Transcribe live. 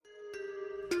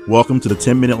Welcome to the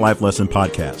 10-Minute Life Lesson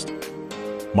Podcast.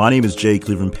 My name is Jay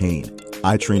Cleveland Payne.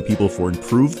 I train people for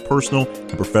improved personal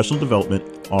and professional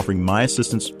development, offering my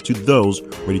assistance to those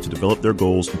ready to develop their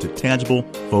goals into tangible,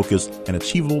 focused, and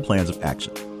achievable plans of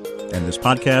action. And this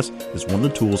podcast is one of the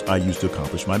tools I use to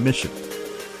accomplish my mission.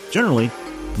 Generally,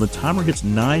 when the timer hits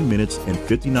 9 minutes and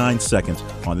 59 seconds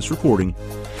on this recording,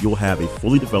 you'll have a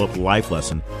fully developed life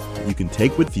lesson that you can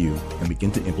take with you and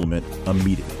begin to implement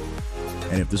immediately.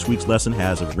 And if this week's lesson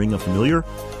has a ring of familiar,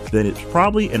 then it's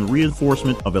probably a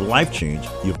reinforcement of a life change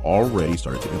you've already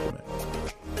started to implement.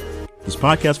 This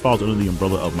podcast falls under the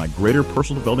umbrella of my greater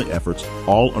personal development efforts,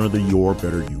 all under the Your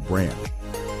Better You brand.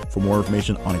 For more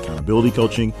information on accountability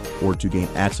coaching or to gain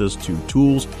access to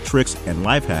tools, tricks, and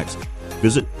life hacks,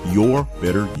 visit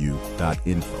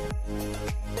yourbetteryou.info.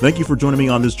 Thank you for joining me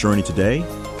on this journey today.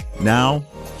 Now,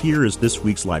 here is this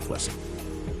week's life lesson.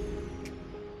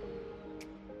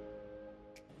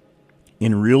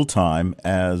 In real time,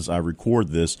 as I record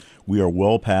this, we are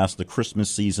well past the Christmas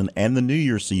season and the New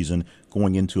Year season,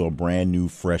 going into a brand new,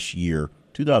 fresh year.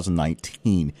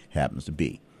 2019 happens to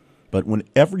be. But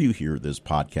whenever you hear this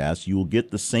podcast, you will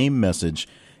get the same message,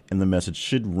 and the message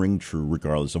should ring true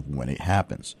regardless of when it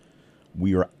happens.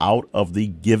 We are out of the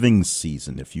giving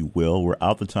season, if you will. We're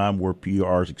out the time where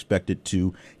PR is expected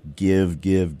to give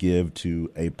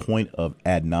to a point of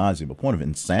ad nauseum, a point of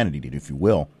insanity, if you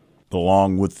will,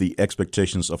 along with the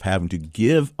expectations of having to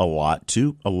give a lot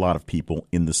to a lot of people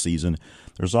in the season.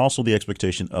 There's also the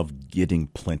expectation of getting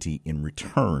plenty in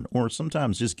return, or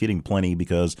sometimes just getting plenty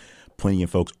because plenty of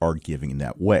folks are giving in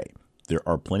that way. There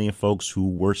are plenty of folks who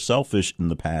were selfish in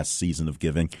the past season of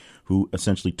giving, who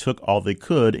essentially took all they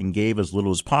could and gave as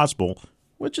little as possible,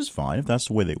 which is fine if that's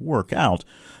the way they work out.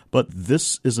 But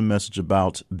this is a message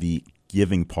about the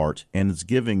giving part, and it's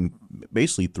giving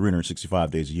basically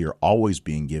 365 days a year, always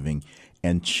being giving,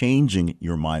 and changing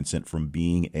your mindset from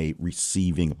being a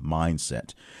receiving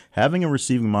mindset. Having a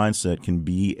receiving mindset can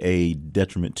be a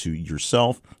detriment to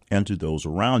yourself and to those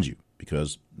around you,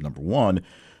 because number one,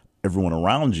 everyone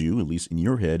around you, at least in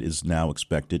your head, is now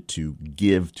expected to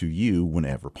give to you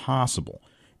whenever possible,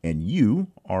 and you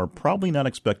are probably not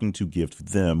expecting to give to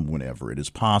them whenever it is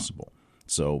possible.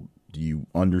 So do you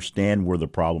understand where the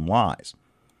problem lies?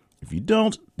 If you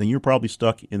don't, then you're probably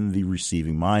stuck in the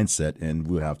receiving mindset, and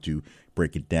we'll have to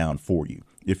break it down for you.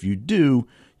 If you do,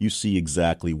 you see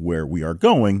exactly where we are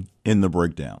going in the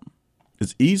breakdown.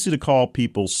 It's easy to call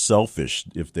people selfish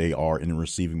if they are in a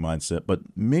receiving mindset, but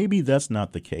maybe that's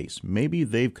not the case. Maybe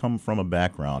they've come from a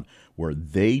background where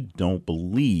they don't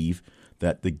believe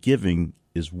that the giving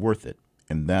is worth it,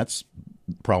 and that's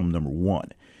problem number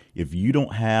one. If you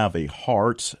don't have a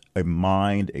heart, a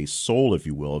mind, a soul, if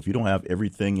you will, if you don't have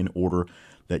everything in order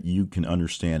that you can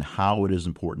understand how it is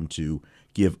important to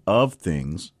give of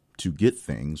things to get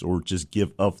things, or just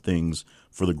give of things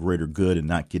for the greater good and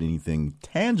not get anything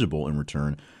tangible in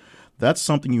return, that's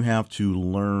something you have to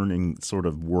learn and sort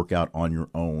of work out on your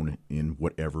own in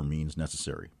whatever means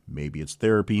necessary. Maybe it's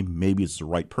therapy, maybe it's the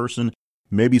right person,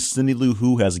 maybe Cindy Lou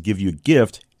Who has to give you a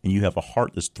gift and you have a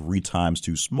heart that's 3 times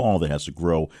too small that has to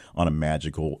grow on a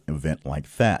magical event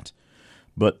like that.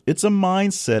 But it's a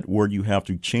mindset where you have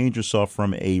to change yourself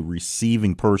from a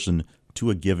receiving person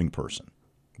to a giving person.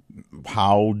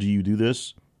 How do you do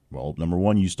this? Well, number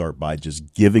one, you start by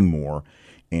just giving more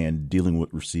and dealing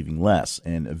with receiving less.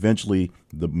 And eventually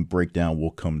the breakdown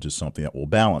will come to something that will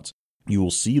balance. You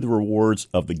will see the rewards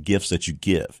of the gifts that you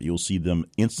give. You'll see them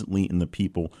instantly in the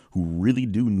people who really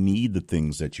do need the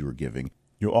things that you are giving.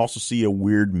 You'll also see a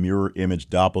weird mirror image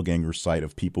doppelganger sight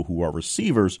of people who are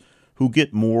receivers who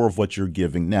get more of what you're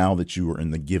giving now that you are in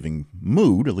the giving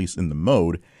mood, at least in the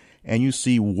mode, and you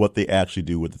see what they actually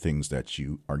do with the things that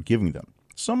you are giving them.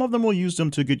 Some of them will use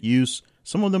them to good use.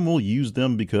 Some of them will use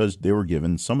them because they were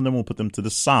given. Some of them will put them to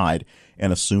the side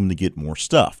and assume to get more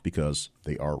stuff because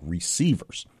they are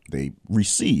receivers. They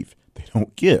receive. They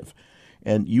don't give.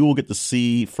 And you will get to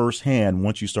see firsthand,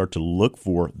 once you start to look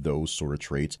for those sort of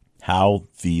traits, how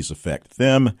these affect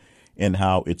them and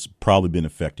how it's probably been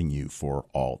affecting you for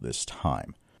all this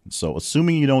time. So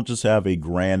assuming you don't just have a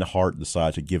grand heart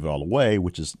decide to give it all away,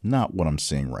 which is not what I'm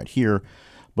saying right here,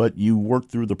 but you work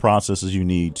through the processes you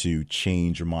need to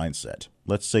change your mindset.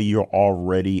 Let's say you're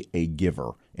already a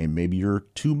giver and maybe you're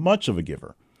too much of a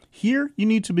giver. Here, you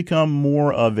need to become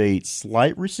more of a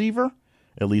slight receiver,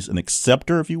 at least an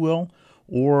acceptor, if you will,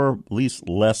 or at least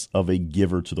less of a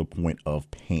giver to the point of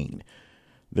pain.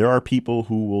 There are people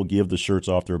who will give the shirts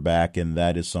off their back, and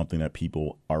that is something that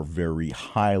people are very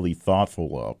highly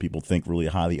thoughtful of. People think really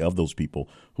highly of those people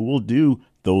who will do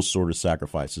those sort of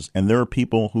sacrifices. And there are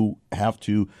people who have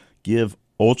to give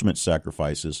ultimate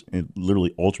sacrifices, and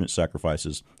literally ultimate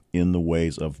sacrifices in the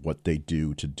ways of what they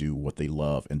do to do what they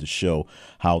love and to show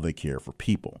how they care for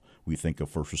people. We think of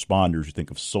first responders, we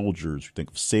think of soldiers, we think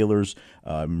of sailors,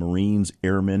 Marines,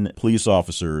 airmen, police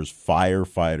officers,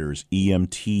 firefighters,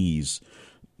 EMTs,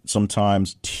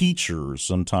 sometimes teachers,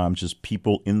 sometimes just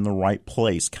people in the right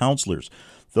place, counselors.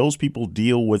 Those people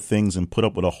deal with things and put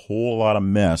up with a whole lot of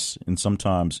mess, and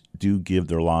sometimes do give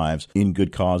their lives in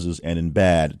good causes and in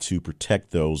bad to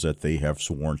protect those that they have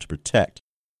sworn to protect.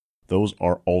 Those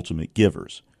are ultimate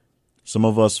givers. Some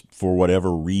of us, for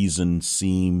whatever reason,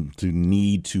 seem to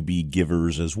need to be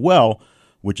givers as well,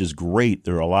 which is great.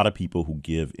 There are a lot of people who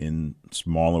give in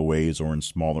smaller ways or in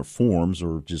smaller forms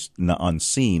or just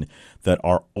unseen that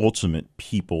are ultimate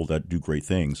people that do great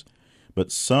things. But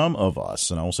some of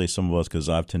us, and I will say some of us because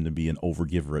I've tended to be an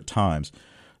overgiver at times,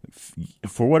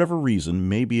 for whatever reason,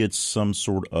 maybe it's some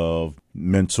sort of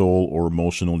mental or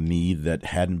emotional need that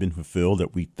hadn't been fulfilled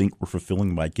that we think we're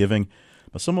fulfilling by giving.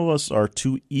 But some of us are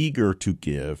too eager to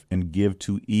give and give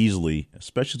too easily,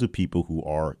 especially to people who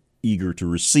are eager to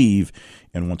receive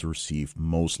and want to receive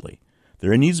mostly.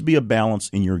 There needs to be a balance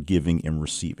in your giving and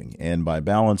receiving. And by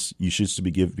balance, you should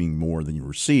be giving more than you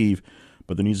receive.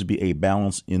 But there needs to be a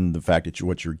balance in the fact that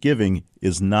what you're giving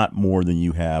is not more than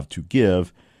you have to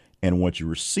give, and what you're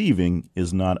receiving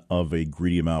is not of a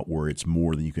greedy amount where it's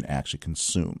more than you can actually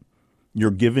consume.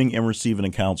 Your giving and receiving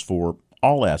accounts for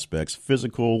all aspects,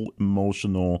 physical,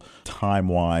 emotional,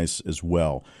 time-wise as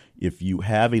well. If you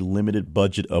have a limited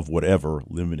budget of whatever,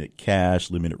 limited cash,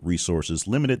 limited resources,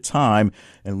 limited time,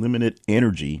 and limited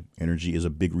energy is a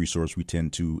big resource we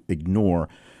tend to ignore,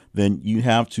 then you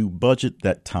have to budget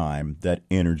that time, that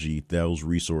energy, those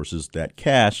resources, that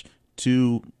cash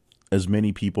to as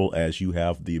many people as you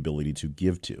have the ability to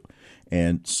give to.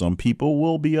 And some people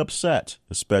will be upset,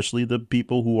 especially the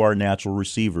people who are natural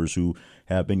receivers who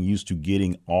have been used to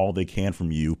getting all they can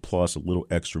from you plus a little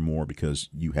extra more because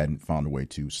you hadn't found a way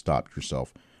to stop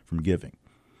yourself from giving.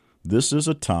 This is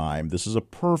a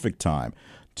perfect time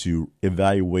to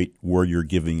evaluate where your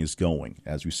giving is going.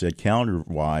 As we said,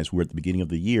 calendar-wise, we're at the beginning of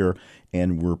the year,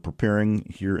 and we're preparing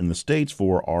here in the States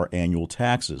for our annual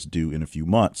taxes due in a few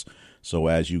months. So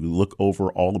as you look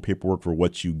over all the paperwork for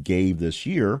what you gave this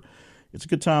year, it's a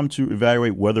good time to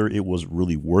evaluate whether it was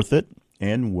really worth it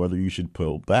and whether you should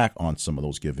pull back on some of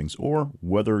those givings or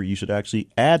whether you should actually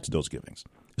add to those givings,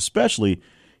 especially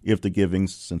if the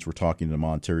givings, since we're talking in a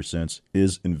monetary sense,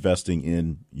 is investing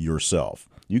in yourself.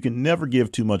 You can never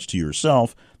give too much to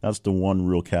yourself. That's the one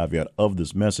real caveat of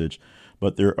this message.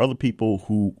 But there are other people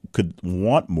who could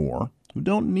want more, who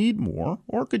don't need more,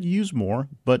 or could use more,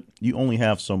 but you only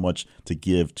have so much to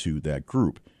give to that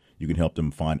group. You can help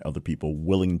them find other people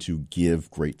willing to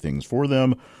give great things for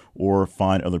them, or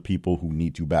find other people who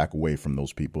need to back away from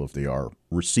those people if they are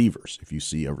receivers. If you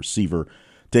see a receiver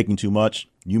taking too much,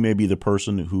 you may be the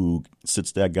person who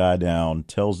sits that guy down,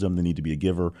 tells them they need to be a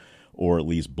giver, or at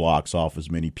least blocks off as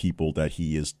many people that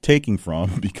he is taking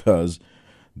from because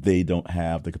they don't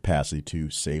have the capacity to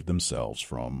save themselves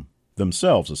from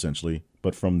themselves, essentially,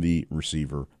 but from the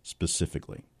receiver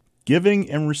specifically. Giving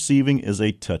and receiving is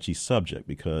a touchy subject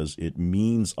because it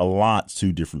means a lot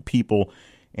to different people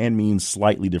and means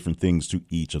slightly different things to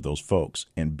each of those folks.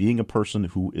 And being a person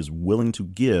who is willing to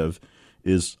give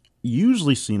is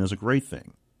usually seen as a great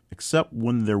thing, except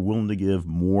when they're willing to give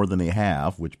more than they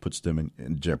have, which puts them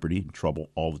in jeopardy, in trouble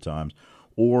all the time,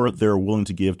 or they're willing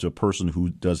to give to a person who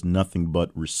does nothing but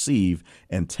receive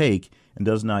and take and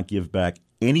does not give back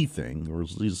anything, or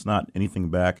at least not anything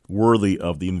back worthy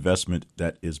of the investment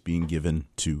that is being given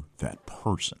to that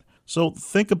person. So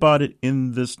think about it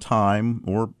in this time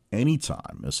or any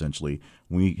time, essentially,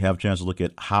 when we have a chance to look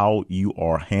at how you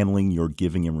are handling your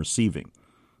giving and receiving.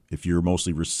 If you're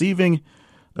mostly receiving,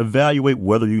 evaluate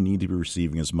whether you need to be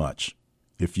receiving as much.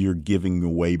 If you're giving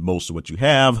away most of what you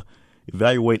have,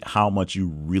 evaluate how much you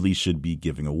really should be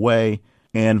giving away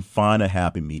and find a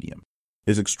happy medium.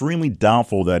 It's extremely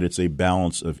doubtful that it's a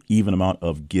balance of even amount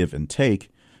of give and take.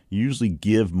 You usually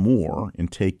give more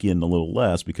and take in a little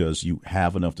less because you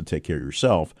have enough to take care of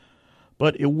yourself.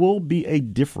 But it will be a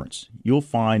difference. You'll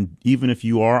find even if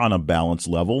you are on a balance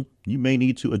level, you may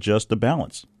need to adjust the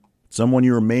balance. Someone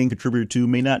you're a main contributor to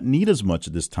may not need as much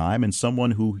at this time, and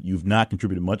someone who you've not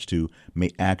contributed much to may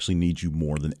actually need you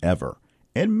more than ever.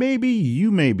 And maybe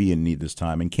you may be in need this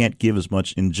time and can't give as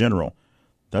much in general.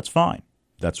 That's fine.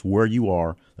 That's where you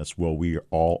are. That's where we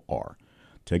all are.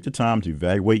 Take the time to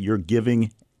evaluate your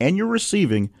giving and your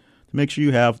receiving to make sure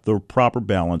you have the proper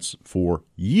balance for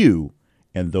you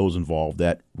and those involved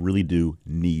that really do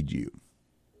need you.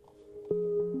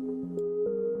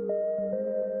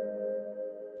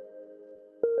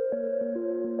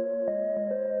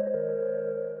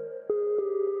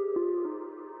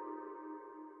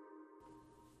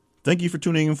 Thank you for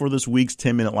tuning in for this week's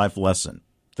 10-Minute Life Lesson.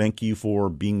 Thank you for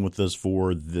being with us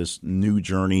for this new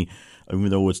journey. Even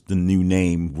though it's the new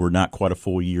name, we're not quite a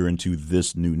full year into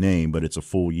this new name, but it's a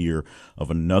full year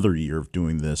of another year of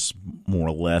doing this more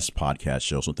or less podcast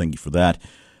show. So thank you for that.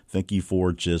 Thank you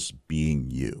for just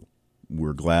being you.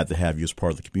 We're glad to have you as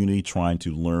part of the community, trying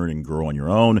to learn and grow on your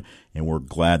own. And we're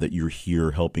glad that you're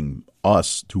here helping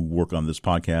us to work on this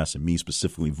podcast and me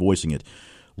specifically voicing it,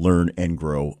 learn and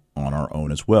grow on our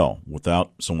own as well.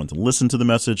 Without someone to listen to the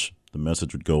message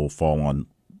would fall on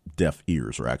deaf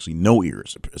ears, or actually no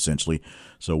ears, essentially.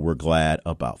 So we're glad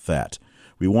about that.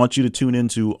 We want you to tune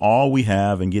into all we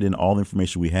have and get in all the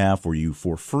information we have for you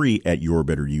for free at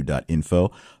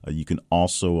yourbetteryou.info. You can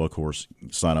also, of course,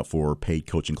 sign up for paid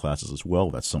coaching classes as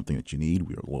well. That's something that you need.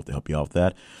 We would love to help you out with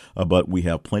that. But we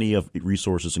have plenty of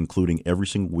resources, including every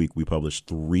single week we publish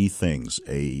 3 things: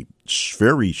 a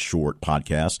very short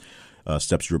podcast,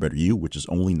 Steps to Your Better You, which is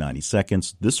only 90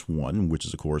 seconds. This one, which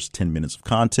is, of course, 10 minutes of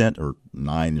content, or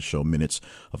 9 to show minutes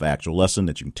of actual lesson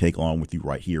that you can take along with you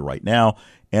right here, right now,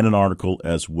 and an article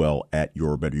as well at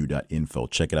yourbetteryou.info.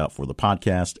 Check it out for the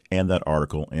podcast and that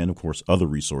article, and, of course, other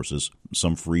resources,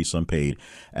 some free, some paid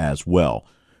as well.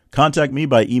 Contact me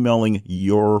by emailing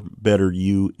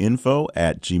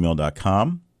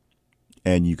yourbetteryouinfo@gmail.com.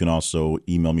 And you can also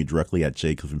email me directly at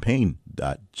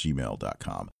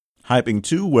jcliftonpayne@gmail.com. Hyping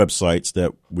 2 websites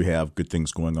that we have good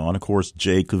things going on. Of course,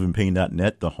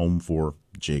 jcliftonpayne.net, the home for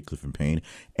J. Clifton Payne,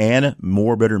 and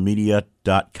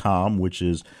morebettermedia.com, which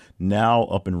is now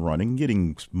up and running,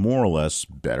 getting more or less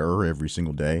better every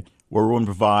single day, where we're going to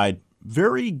provide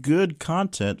very good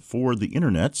content for the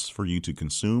internets for you to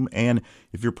consume. And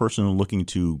if you're a person looking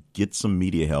to get some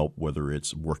media help, whether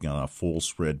it's working on a full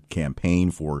spread campaign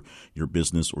for your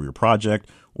business or your project,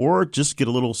 or just get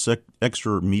a little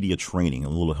extra media training, a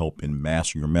little help in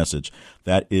mastering your message,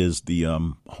 that is the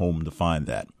home to find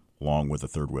that, along with a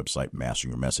third website,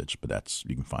 Mastering Your Message. But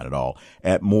you can find it all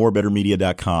at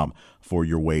morebettermedia.com for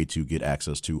your way to get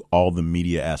access to all the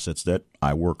media assets that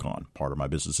I work on. Part of my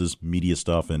business is media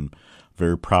stuff, and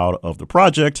very proud of the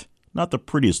project. Not the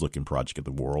prettiest looking project in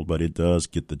the world, but it does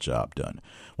get the job done.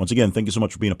 Once again, thank you so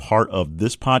much for being a part of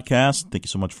this podcast. Thank you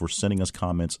so much for sending us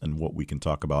comments and what we can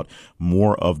talk about.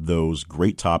 More of those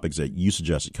great topics that you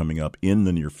suggested coming up in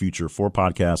the near future for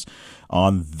podcasts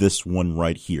on this one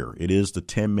right here. It is the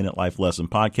 10-Minute Life Lesson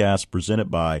Podcast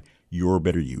presented by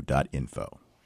yourbetteryou.info.